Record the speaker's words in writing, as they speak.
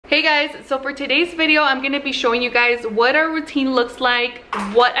Hey guys, so for today's video, I'm going to be showing you guys what our routine looks like,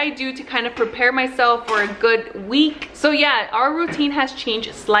 what I do to kind of prepare myself for a good week. So yeah, our routine has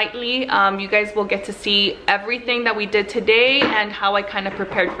changed slightly. You guys will get to see everything that we did today and how I kind of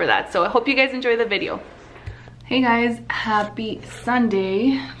prepared for that. So I hope you guys enjoy the video. Hey guys, happy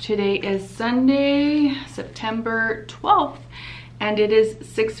Sunday. Today is Sunday, September 12th, and it is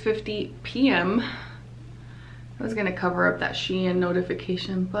 6:50 p.m. I was gonna cover up that Shein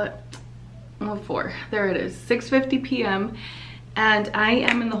notification, but what for? There it is, 6:50 p.m. and I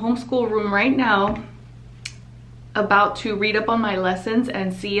am in the homeschool room right now, about to read up on my lessons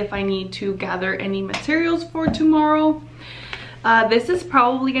and see if I need to gather any materials for tomorrow. This is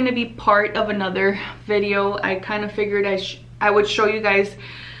probably gonna be part of another video. I kind of figured I would show you guys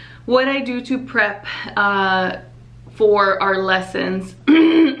what I do to prep for our lessons.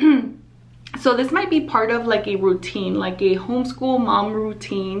 So this might be part of like a routine, like a homeschool mom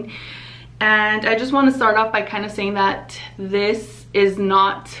routine. And I just want to start off by kind of saying that this is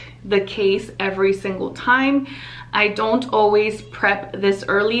not the case every single time. I don't always prep this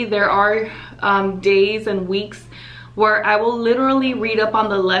early. There are days and weeks where I will literally read up on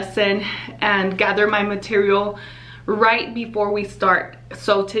the lesson and gather my material right before we start.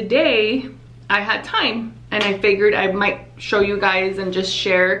 So today I had time and I figured I might show you guys and just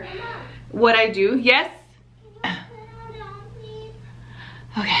share what I do. Yes?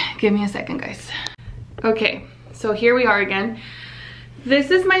 Okay, give me a second, guys. Okay, so here we are again. This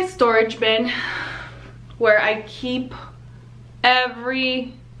is my storage bin where I keep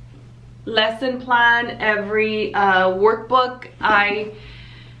every lesson plan, every workbook. I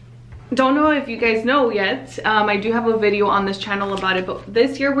don't know if you guys know yet. I do have a video on this channel about it, but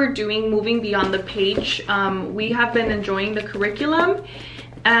this year we're doing Moving Beyond the Page. We have been enjoying the curriculum.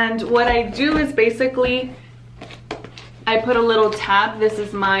 And what I do is basically, I put a little tab. This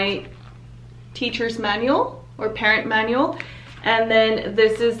is my teacher's manual or parent manual. And then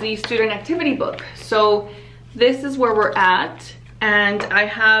this is the student activity book. So this is where we're at. And I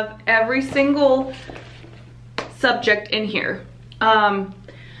have every single subject in here.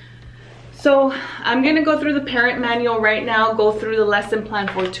 So I'm gonna go through the parent manual right now, go through the lesson plan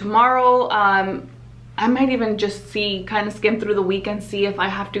for tomorrow. I might even just kind of skim through the week and see if I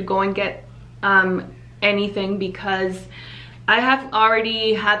have to go and get anything, because I have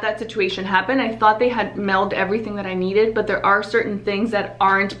already had that situation happen. I thought they had mailed everything that I needed, but there are certain things that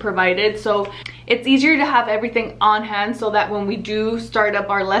aren't provided. So it's easier to have everything on hand so that when we do start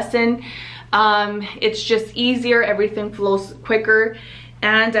up our lesson, it's just easier, everything flows quicker.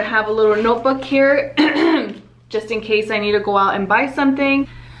 And I have a little notebook here just in case I need to go out and buy something.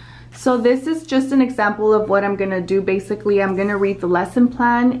 So this is just an example of what I'm gonna do. Basically, I'm gonna read the lesson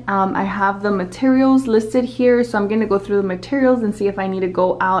plan. I have the materials listed here, so I'm gonna go through the materials and see if I need to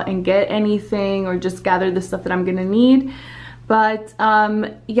go out and get anything or just gather the stuff that I'm gonna need. But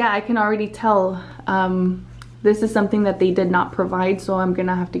yeah, I can already tell this is something that they did not provide, so I'm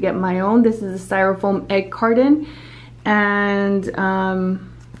gonna have to get my own. This is a styrofoam egg carton and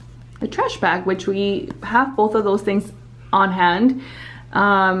a trash bag, which we have both of those things on hand.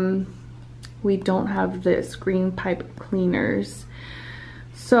 We don't have the screen pipe cleaners,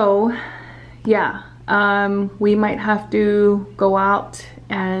 so yeah, we might have to go out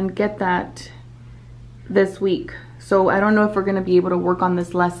and get that this week. So I don't know if we're going to be able to work on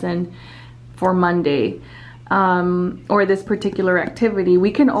this lesson for Monday, or this particular activity.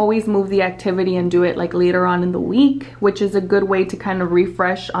 We can always move the activity and do it like later on in the week, which is a good way to kind of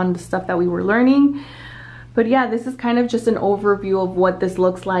refresh on the stuff that we were learning. But yeah, this is kind of just an overview of what this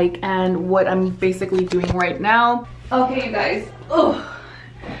looks like and what I'm basically doing right now. Okay, you guys,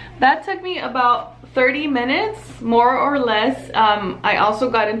 that took me about 30 minutes, more or less. I also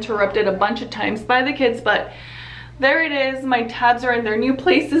got interrupted a bunch of times by the kids, but there it is. My tabs are in their new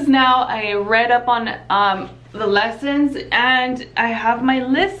places now. I read up on the lessons, and I have my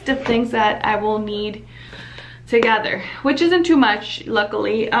list of things that I will need together, which isn't too much,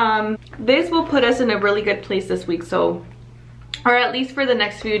 luckily. This will put us in a really good place this week, so, or at least for the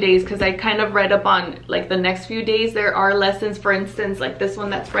next few days, because I kind of read up on like the next few days. There are lessons, for instance, like this one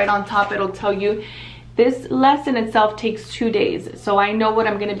that's right on top. It'll tell you this lesson itself takes 2 days, so I know what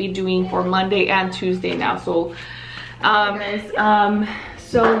I'm going to be doing for Monday and Tuesday now. So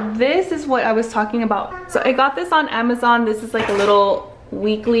so this is what I was talking about. So I got this on Amazon. This is like a little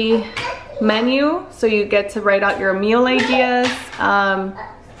weekly menu, so you get to write out your meal ideas.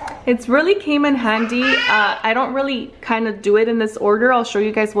 It's really came in handy. I don't really kind of do it in this order. I'll show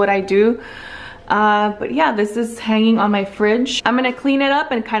you guys what I do. But yeah, this is hanging on my fridge. I'm gonna clean it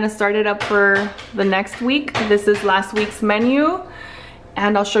up and kind of start it up for the next week. This is last week's menu.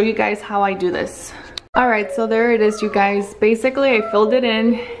 and I'll show you guys how I do this. All right, so there it is, you guys. Basically, I filled it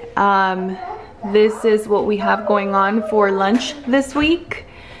in. This is what we have going on for lunch this week.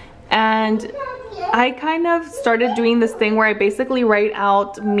 And I kind of started doing this thing where I basically write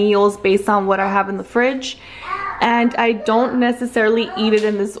out meals based on what I have in the fridge. And I don't necessarily eat it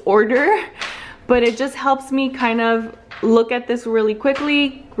in this order, but it just helps me kind of look at this really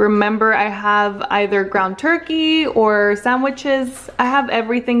quickly. Remember, I have either ground turkey or sandwiches. I have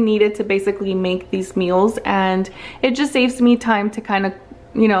everything needed to basically make these meals, and it just saves me time to kind of,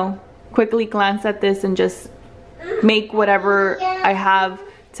 you know, quickly glance at this and just make whatever I have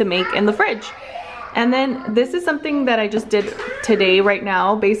to make in the fridge. And then this is something that I just did today, right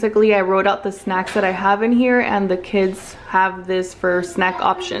now. Basically, I wrote out the snacks that I have in here, and the kids have this for snack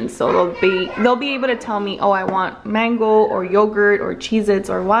options. So they'll be able to tell me, oh, I want mango or yogurt or Cheez-Its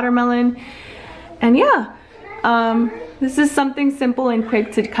or watermelon. And yeah, this is something simple and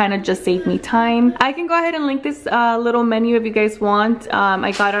quick to kind of just save me time. I can go ahead and link this little menu if you guys want.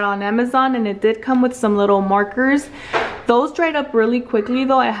 I got it on Amazon, and it did come with some little markers. Those dried up really quickly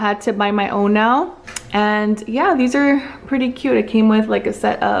though. I had to buy my own now. And yeah, these are pretty cute. It came with like a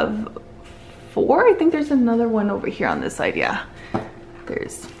set of 4. I think there's another one over here on this side. Yeah,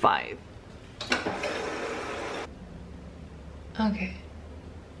 there's 5. Okay.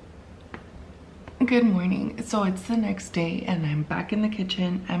 Good morning. So it's the next day and I'm back in the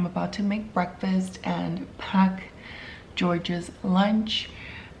kitchen. I'm about to make breakfast and pack George's lunch.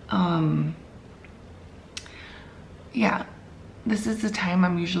 Yeah, this is the time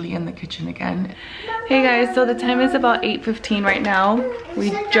I'm usually in the kitchen again. Hey guys, so the time is about 8:15 right now.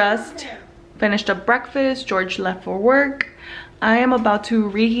 We just finished up breakfast. George left for work. I am about to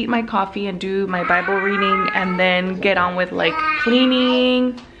reheat my coffee and do my Bible reading, and then get on with like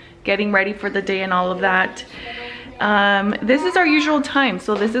cleaning, getting ready for the day and all of that. This is our usual time,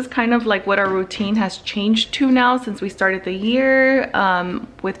 so this is kind of like what our routine has changed to now since we started the year,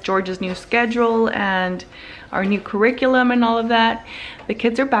 with George's new schedule and our new curriculum and all of that. The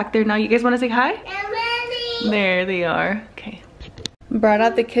kids are back there now. You guys want to say hi? There they are. Okay. Brought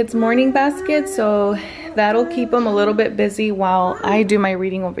out the kids' morning basket, so that'll keep them a little bit busy while I do my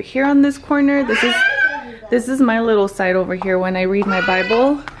reading over here on this corner. This is my little side over here when I read my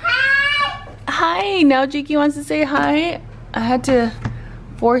Bible. Hi, now Jiki wants to say hi. I had to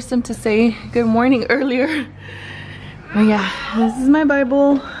force him to say good morning earlier. But yeah, this is my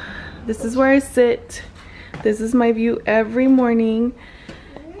Bible. This is where I sit. This is my view every morning.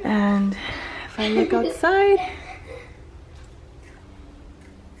 And if I look outside,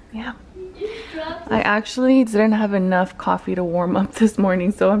 yeah. I actually didn't have enough coffee to warm up this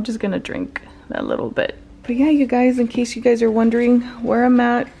morning, so I'm just gonna drink that little bit. But yeah, you guys, in case you guys are wondering where I'm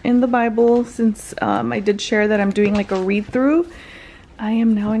at in the Bible, since I did share that I'm doing like a read through, I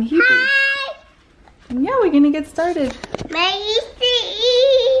am now in Hebrews. Hi. And yeah, we're gonna get started.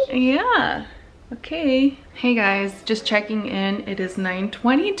 Yeah. Okay. Hey guys, just checking in. It is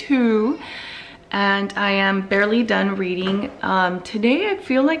 9:22 and I am barely done reading. Today I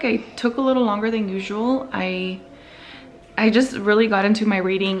feel like I took a little longer than usual. I just really got into my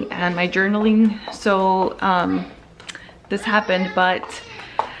reading and my journaling, so this happened, but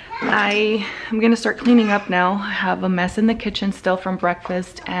I'm gonna start cleaning up now. I have a mess in the kitchen still from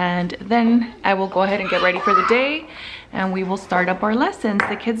breakfast, and then I will go ahead and get ready for the day and we will start up our lessons.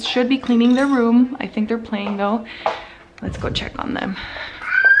 The kids should be cleaning their room. I think they're playing though. Let's go check on them.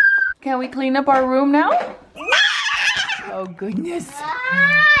 Can we clean up our room now? Oh goodness.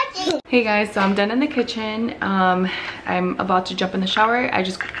 Hey guys, so I'm done in the kitchen. I'm about to jump in the shower. I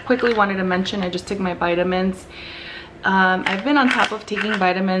just quickly wanted to mention I just took my vitamins. I've been on top of taking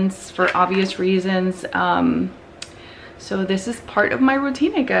vitamins for obvious reasons. So this is part of my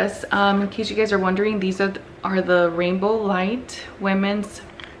routine, I guess. In case you guys are wondering, these are the Rainbow Light Women's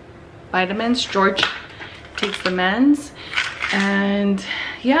vitamins. George takes the men's. And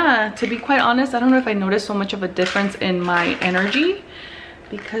yeah, to be quite honest, I don't know if I noticed so much of a difference in my energy,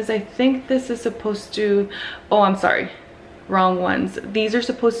 because I think this is supposed to, oh, I'm sorry, wrong ones. These are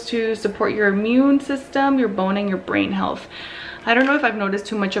supposed to support your immune system, your bone, and your brain health. I don't know if I've noticed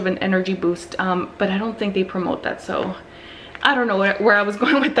too much of an energy boost, but I don't think they promote that, so I don't know where I was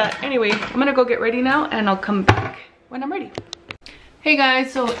going with that. Anyway, I'm gonna go get ready now and I'll come back when I'm ready. Hey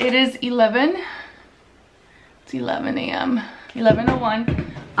guys, so it is 11 a.m. 11:01.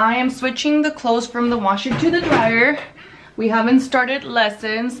 I am switching the clothes from the washer to the dryer. We haven't started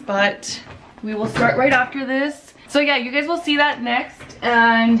lessons, but we will start right after this. So yeah, you guys will see that next,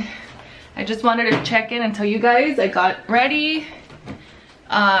 and I just wanted to check in and tell you guys I got ready.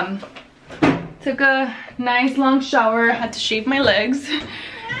 Took a nice long shower, had to shave my legs.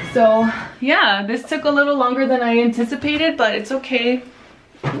 So yeah, this took a little longer than I anticipated, but it's okay.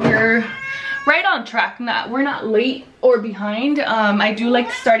 We're right on track. We're not late or behind. I do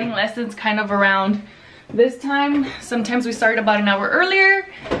like starting lessons kind of around this time. Sometimes we start about an hour earlier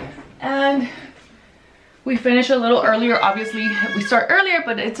and we finish a little earlier. Obviously we start earlier,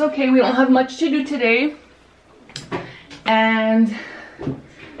 but it's okay. We don't have much to do today. And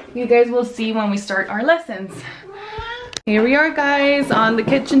you guys will see when we start our lessons. Here we are, guys, on the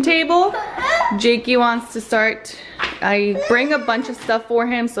kitchen table. Jakey wants to start. I bring a bunch of stuff for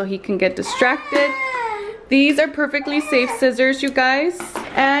him so he can get distracted. These are perfectly safe scissors, you guys.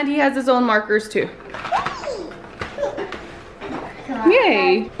 And he has his own markers too.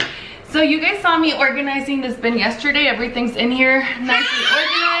 Yay. So you guys saw me organizing this bin yesterday. Everything's in here nicely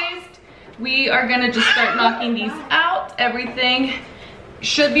organized. We are gonna just start knocking these out. Everything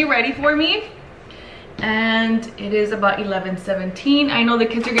should be ready for me. And it is about 11:17. I know the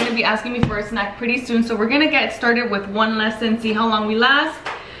kids are gonna be asking me for a snack pretty soon, so we're gonna get started with one lesson, see how long we last.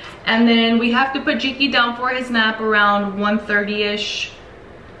 And then we have to put Jakey down for his nap around 1:30ish,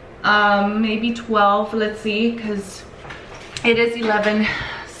 maybe 12, let's see, because it is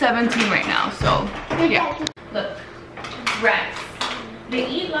 11:17 right now, so yeah. Look, rice. They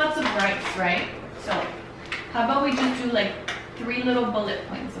eat lots of rice, right? So how about we just do like 3 little bullet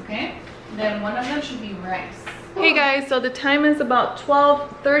points, okay? Then one of them should be rice. Hey guys, so the time is about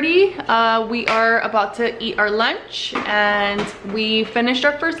 12:30. We are about to eat our lunch and we finished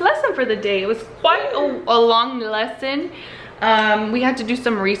our first lesson for the day. It was quite a long lesson. We had to do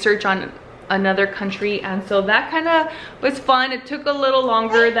some research on another country, and so that kind of was fun. It took a little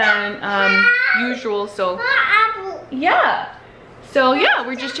longer than usual, so yeah. So yeah,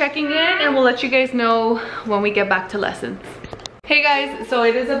 we're just checking in and we'll let you guys know when we get back to lessons. Hey guys, so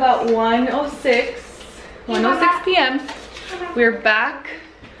it is about 1:06 p.m. We're back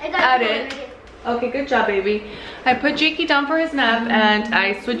at it. Okay, good job, baby. I put Jakey down for his nap and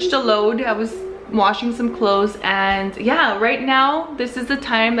I switched a load. I was washing some clothes, and yeah, right now this is the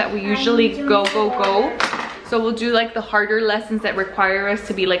time that we usually go. So we'll do like the harder lessons that require us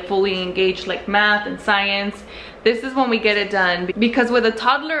to be like fully engaged, like math and science. This is when we get it done, because with a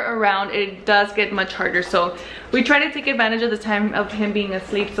toddler around it does get much harder, so we try to take advantage of the time of him being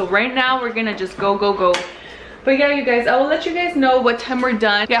asleep. So right now we're gonna just go. But yeah, you guys, I will let you guys know what time we're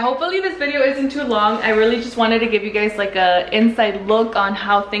done. Yeah, hopefully this video isn't too long. I really just wanted to give you guys like a inside look on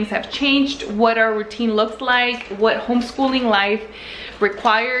how things have changed, what our routine looks like, what homeschooling life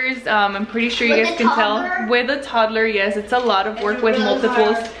requires. I'm pretty sure you guys can tell. With a toddler, yes, it's a lot of work with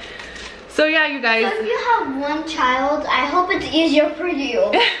multiples. So yeah, you guys. So if you have one child, I hope it's easier for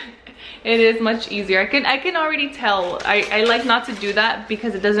you. It is much easier. I can already tell. I like not to do that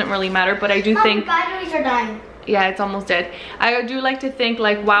because it doesn't really matter, but I do think batteries are dying. Yeah, it's almost dead. I do like to think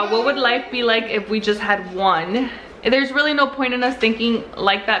like, wow, what would life be like if we just had one? There's really no point in us thinking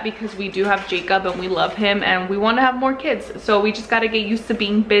like that because we do have Jacob and we love him and we want to have more kids. So we just got to get used to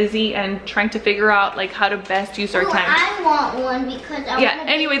being busy and trying to figure out like how to best use our time. I want one because yeah,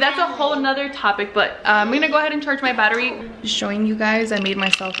 anyway, that's a whole nother topic, but I'm gonna go ahead and charge my battery. Just showing you guys, I made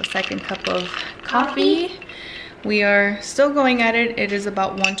myself a second cup of coffee. We are still going at it. It is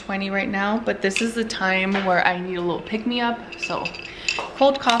about 1:20 right now, but this is the time where I need a little pick-me-up. So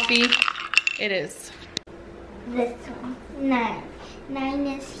cold coffee it is. This one, 9. 9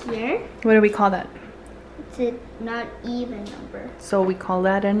 is here. What do we call that? It's a not even number. So we call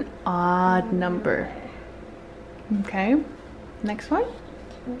that an odd number. Okay, next one.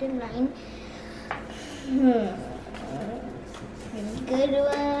 The 9. Good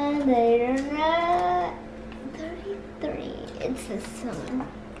one. 33. It's this one.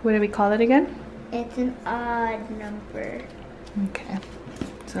 What do we call it again? It's an odd number. Okay,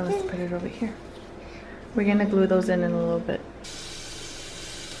 so let's put it over here. We're gonna glue those in a little bit.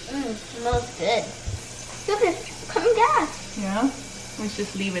 Smells good. Look, it's coming gas. Yeah, let's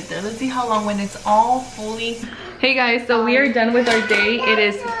just leave it there. Let's see how long when it's all fully. Hey guys, so we are done with our day. It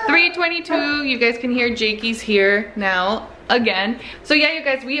is 3:22. You guys can hear Jakey's here now again. So yeah, you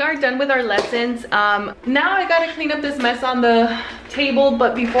guys, we are done with our lessons. Now I gotta clean up this mess on the table,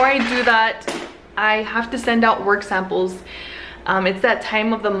 but before I do that, I have to send out work samples. It's that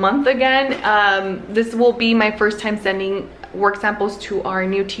time of the month again. This will be my first time sending work samples to our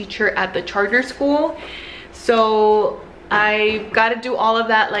new teacher at the charter school. So I got to do all of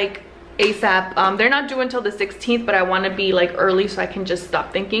that like ASAP. They're not due until the 16th, but I want to be like early so I can just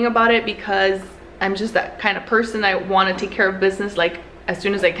stop thinking about it, because I'm just that kind of person. I want to take care of business like as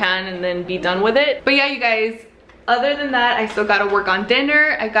soon as I can and then be done with it. But yeah, you guys, Other than that, I still gotta work on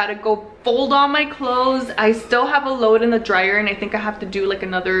dinner. I gotta go fold all my clothes. I still have a load in the dryer, and I think I have to do like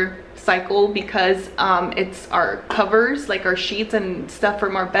another cycle because it's our covers, like our sheets and stuff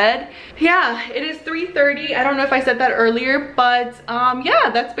from our bed. Yeah, it is 3:30. I don't know if I said that earlier, but yeah,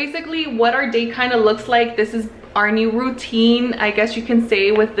 that's basically what our day kind of looks like. This is our new routine, I guess you can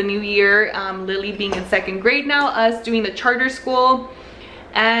say, with the new year. Lily being in 2nd grade now, us doing the charter school.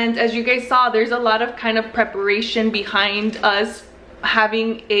 And as you guys saw, there's a lot of kind of preparation behind us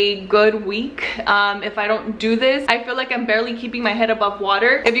having a good week. If I don't do this, I feel like I'm barely keeping my head above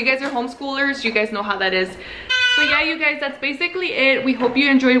water. If you guys are homeschoolers, you guys know how that is. So yeah, you guys, that's basically it. We hope you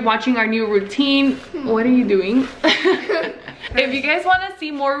enjoyed watching our new routine. What are you doing? If you guys want to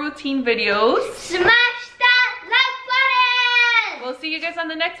see more routine videos, smash that like button. We'll see you guys on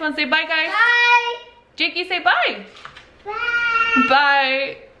the next one. Say bye, guys. Bye. Jakey, say bye. Bye.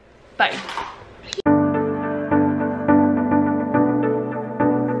 Bye. Bye.